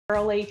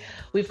early.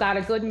 We've got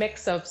a good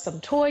mix of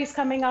some toys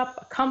coming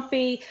up,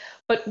 comfy,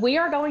 but we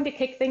are going to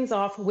kick things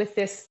off with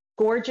this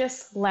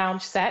gorgeous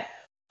lounge set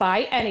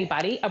by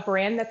AnyBody, a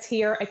brand that's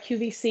here at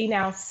QVC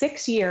now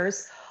 6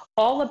 years,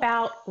 all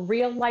about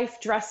real life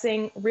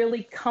dressing,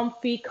 really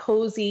comfy,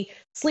 cozy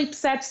sleep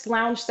sets,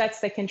 lounge sets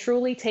that can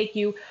truly take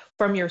you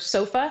from your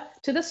sofa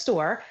to the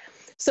store.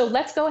 So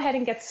let's go ahead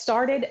and get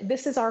started.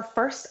 This is our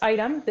first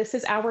item. This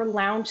is our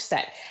lounge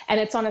set, and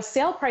it's on a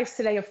sale price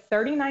today of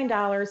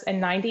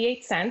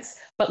 $39.98.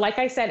 But like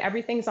I said,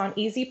 everything's on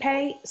Easy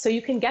Pay, so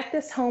you can get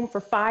this home for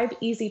 5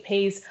 Easy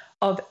Pays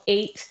of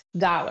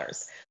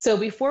 $8. So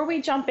before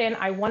we jump in,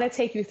 I want to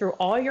take you through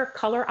all your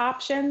color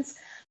options.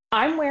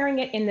 I'm wearing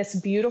it in this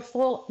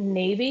beautiful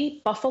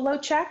navy buffalo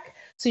check.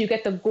 So you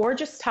get the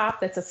gorgeous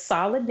top that's a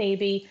solid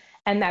navy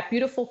and that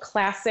beautiful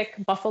classic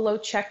buffalo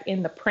check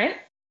in the print.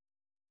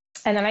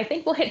 And then I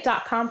think we'll hit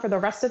 .com for the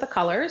rest of the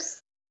colors.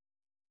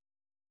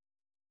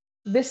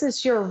 This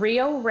is your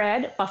Rio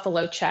red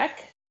buffalo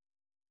check.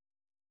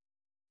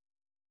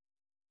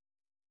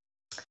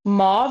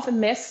 Mauve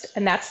mist,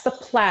 and that's the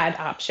plaid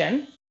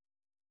option.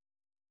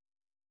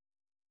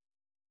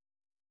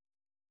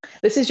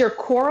 This is your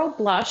coral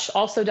blush,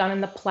 also done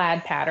in the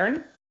plaid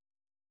pattern.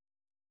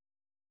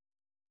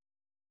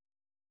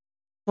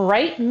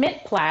 Bright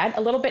mint plaid,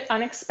 a little bit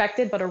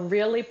unexpected, but a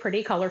really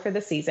pretty color for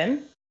the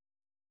season.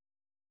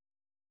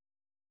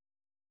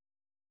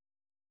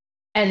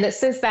 And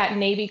this is that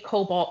navy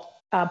cobalt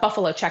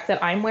buffalo check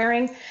that I'm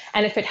wearing.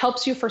 And if it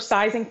helps you for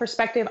sizing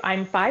perspective,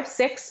 I'm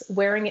 5'6",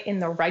 wearing it in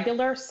the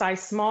regular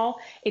size small.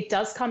 It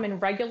does come in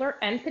regular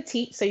and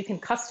petite, so you can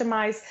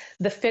customize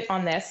the fit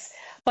on this.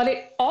 But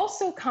it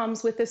also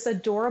comes with this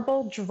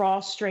adorable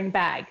drawstring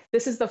bag.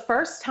 This is the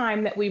first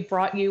time that we've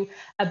brought you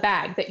a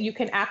bag that you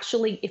can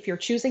actually, if you're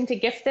choosing to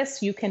gift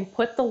this, you can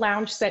put the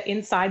lounge set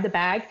inside the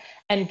bag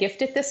and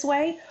gift it this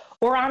way.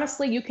 Or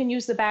honestly, you can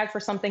use the bag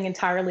for something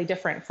entirely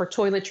different, for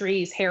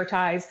toiletries, hair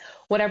ties,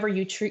 whatever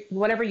you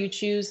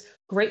choose.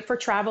 Great for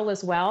travel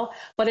as well,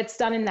 but it's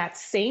done in that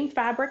same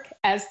fabric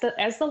as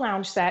the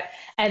lounge set,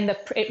 and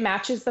it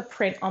matches the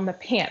print on the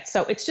pants.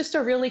 So it's just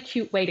a really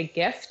cute way to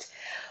gift.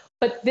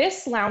 But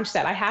this lounge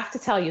set, I have to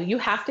tell you, you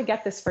have to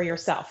get this for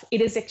yourself.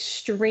 It is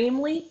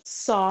extremely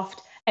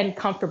soft and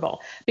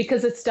comfortable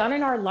because it's done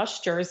in our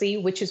Lush jersey,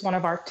 which is one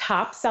of our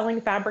top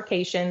selling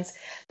fabrications.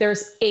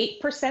 There's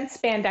 8%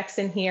 spandex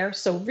in here,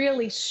 so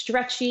really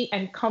stretchy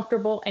and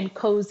comfortable and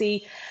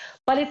cozy,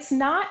 but it's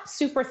not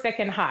super thick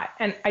and hot.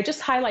 And I just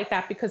highlight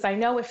that because I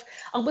know with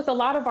a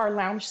lot of our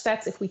lounge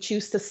sets, if we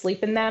choose to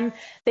sleep in them,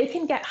 they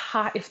can get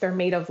hot if they're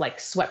made of like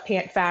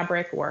sweatpant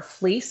fabric or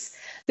fleece.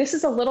 This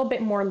is a little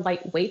bit more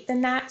lightweight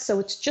than that. So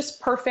it's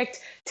just perfect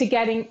to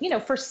getting,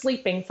 for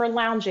sleeping, for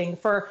lounging,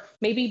 for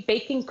maybe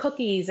baking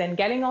cookies and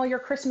getting all your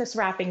Christmas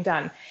wrapping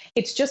done.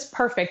 It's just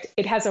perfect.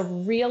 It has a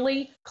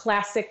really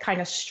classic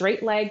kind of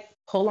straight leg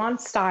pull-on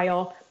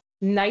style,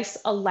 nice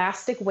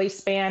elastic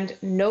waistband,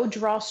 no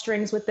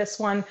drawstrings with this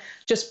one,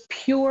 just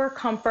pure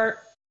comfort.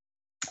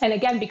 And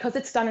again, because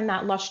it's done in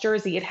that Lush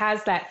jersey, it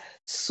has that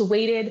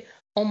suede,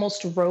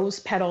 almost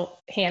rose petal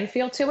hand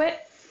feel to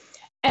it.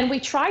 And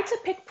we tried to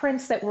pick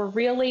prints that were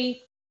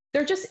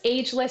they're just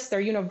ageless, they're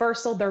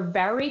universal, they're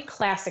very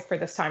classic for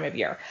this time of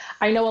year.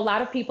 I know a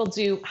lot of people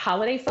do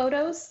holiday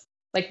photos,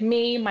 like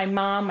me, my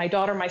mom, my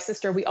daughter, my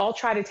sister, we all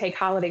try to take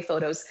holiday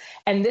photos.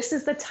 And this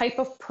is the type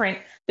of print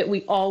that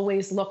we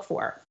always look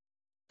for.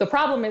 The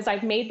problem is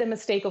I've made the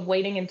mistake of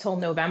waiting until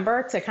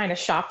November to kind of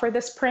shop for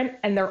this print,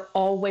 and they're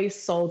always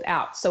sold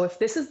out. So if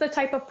this is the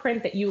type of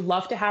print that you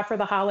love to have for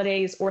the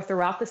holidays or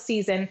throughout the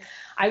season,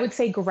 I would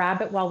say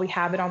grab it while we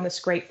have it on this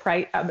great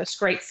price, this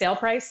great sale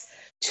price.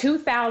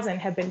 2,000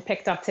 have been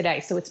picked up today.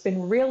 So it's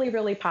been really,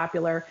 really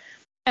popular.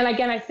 And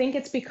again, I think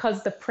it's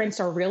because the prints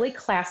are really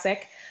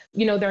classic.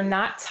 They're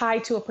not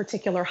tied to a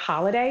particular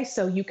holiday,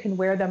 so you can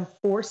wear them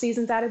 4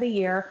 seasons out of the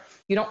year.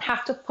 You don't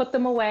have to put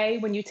them away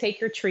when you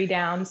take your tree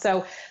down.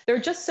 So they're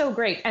just so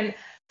great. And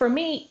for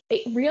me,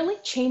 it really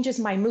changes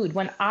my mood.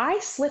 When I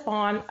slip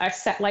on a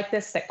set like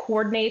this that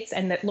coordinates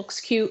and that looks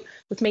cute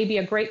with maybe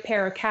a great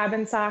pair of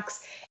cabin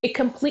socks, it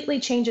completely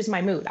changes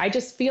my mood. I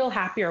just feel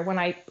happier when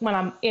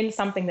I'm in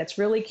something that's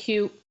really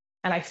cute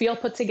and I feel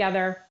put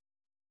together.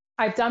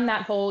 I've done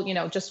that whole,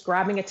 just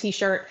grabbing a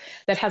t-shirt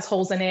that has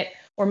holes in it,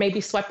 or maybe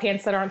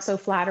sweatpants that aren't so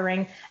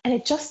flattering, and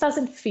it just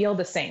doesn't feel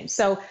the same.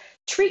 So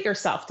treat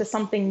yourself to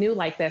something new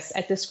like this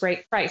at this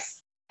great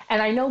price.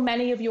 And I know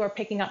many of you are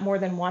picking up more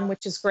than one,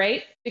 which is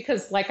great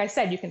because, like I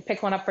said, you can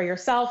pick one up for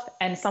yourself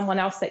and someone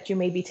else that you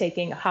may be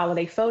taking a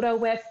holiday photo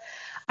with.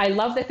 I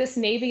love that this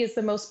navy is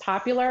the most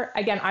popular.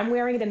 Again, I'm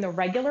wearing it in the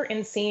regular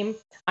inseam.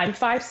 I'm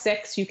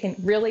 5'6". You can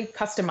really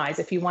customize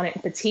if you want it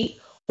in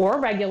petite or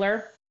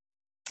regular.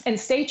 And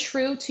stay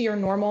true to your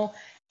normal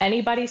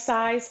AnyBody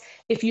size.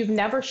 If you've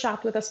never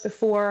shopped with us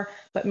before,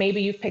 but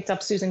maybe you've picked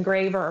up Susan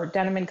Graver or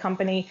Denim &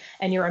 Company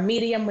and you're a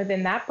medium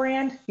within that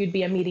brand, you'd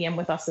be a medium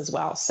with us as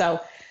well. So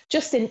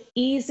just an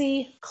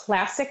easy,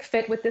 classic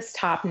fit with this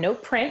top, no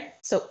print.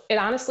 So it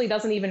honestly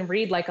doesn't even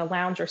read like a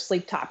lounge or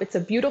sleep top. It's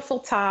a beautiful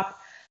top,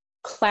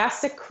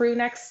 classic crew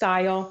neck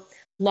style,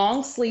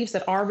 long sleeves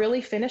that are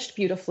really finished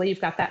beautifully.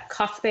 You've got that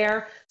cuff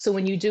there. So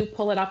when you do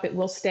pull it up, it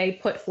will stay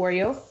put for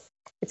you.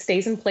 It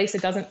stays in place.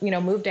 It doesn't,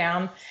 move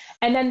down.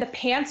 And then the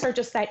pants are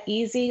just that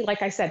easy,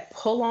 like I said,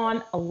 pull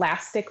on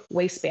elastic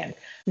waistband.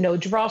 No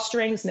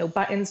drawstrings, no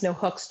buttons, no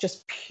hooks,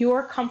 just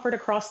pure comfort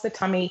across the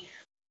tummy.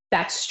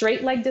 That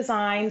straight leg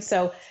design.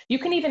 So you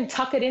can even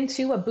tuck it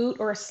into a boot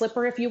or a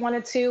slipper if you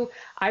wanted to.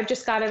 I've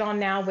just got it on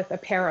now with a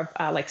pair of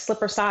like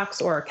slipper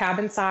socks or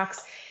cabin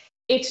socks.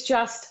 It's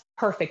just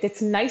perfect.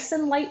 It's nice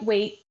and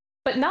lightweight,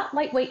 but not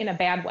lightweight in a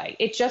bad way.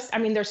 It just,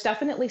 there's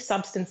definitely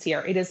substance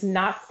here. It is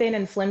not thin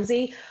and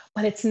flimsy,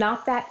 but it's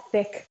not that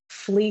thick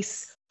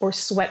fleece or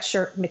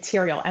sweatshirt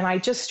material. And I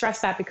just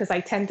stress that because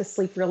I tend to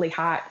sleep really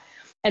hot.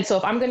 And so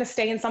if I'm going to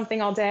stay in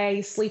something all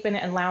day, sleep in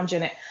it and lounge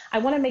in it, I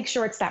want to make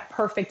sure it's that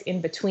perfect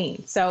in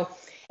between. So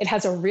it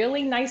has a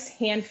really nice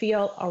hand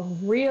feel, a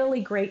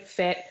really great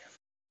fit.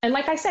 And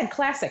like I said,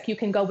 classic. You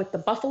can go with the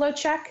buffalo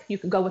check. You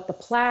can go with the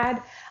plaid.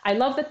 I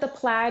love that the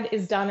plaid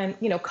is done in,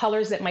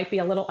 colors that might be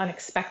a little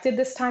unexpected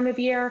this time of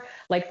year,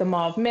 like the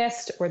mauve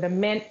mist or the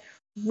mint.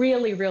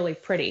 Really, really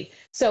pretty.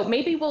 So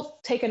maybe we'll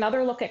take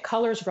another look at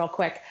colors real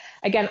quick.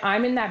 Again,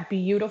 I'm in that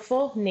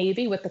beautiful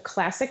navy with the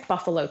classic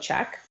buffalo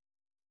check.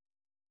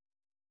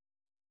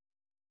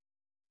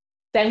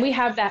 Then we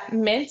have that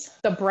mint,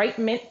 the bright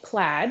mint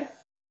plaid.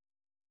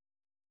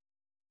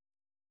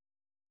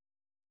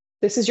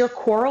 This is your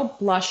coral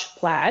blush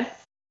plaid.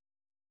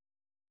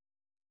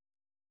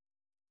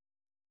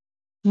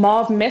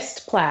 Mauve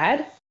mist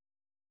plaid.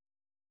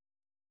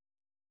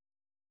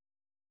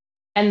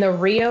 And the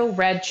Rio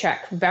red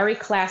check, very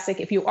classic.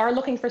 If you are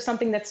looking for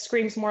something that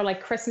screams more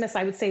like Christmas,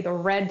 I would say the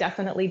red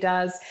definitely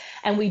does.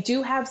 And we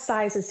do have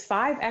sizes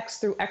 5X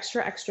through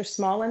extra, extra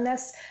small in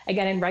this.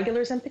 Again, in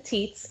regulars and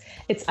petites.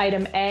 It's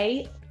item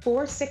A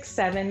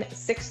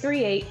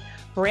 467638.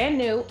 Brand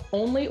new,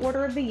 only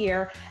order of the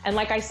year. And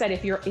like I said,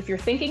 if you're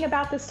thinking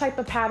about this type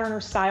of pattern or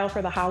style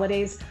for the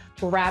holidays,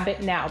 grab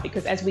it now,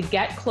 because as we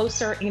get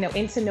closer,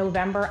 into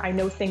November, I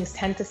know things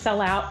tend to sell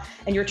out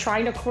and you're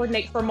trying to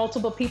coordinate for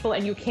multiple people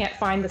and you can't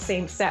find the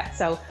same set.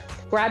 So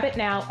grab it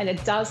now. And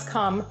it does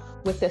come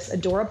with this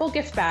adorable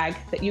gift bag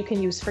that you can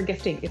use for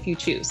gifting if you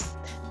choose.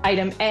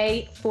 Item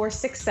A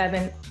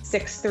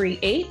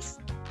 467638.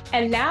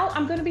 And now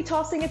I'm going to be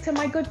tossing it to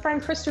my good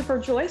friend, Christopher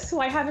Joyce,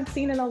 who I haven't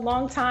seen in a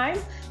long time.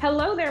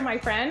 Hello there, my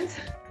friend.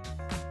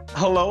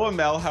 Hello,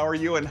 Amel. How are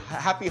you? And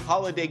happy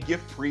holiday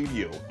gift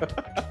preview.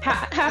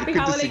 Happy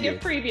holiday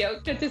gift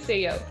preview. Good to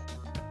see you.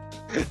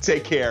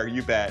 Take care.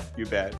 You bet. You bet.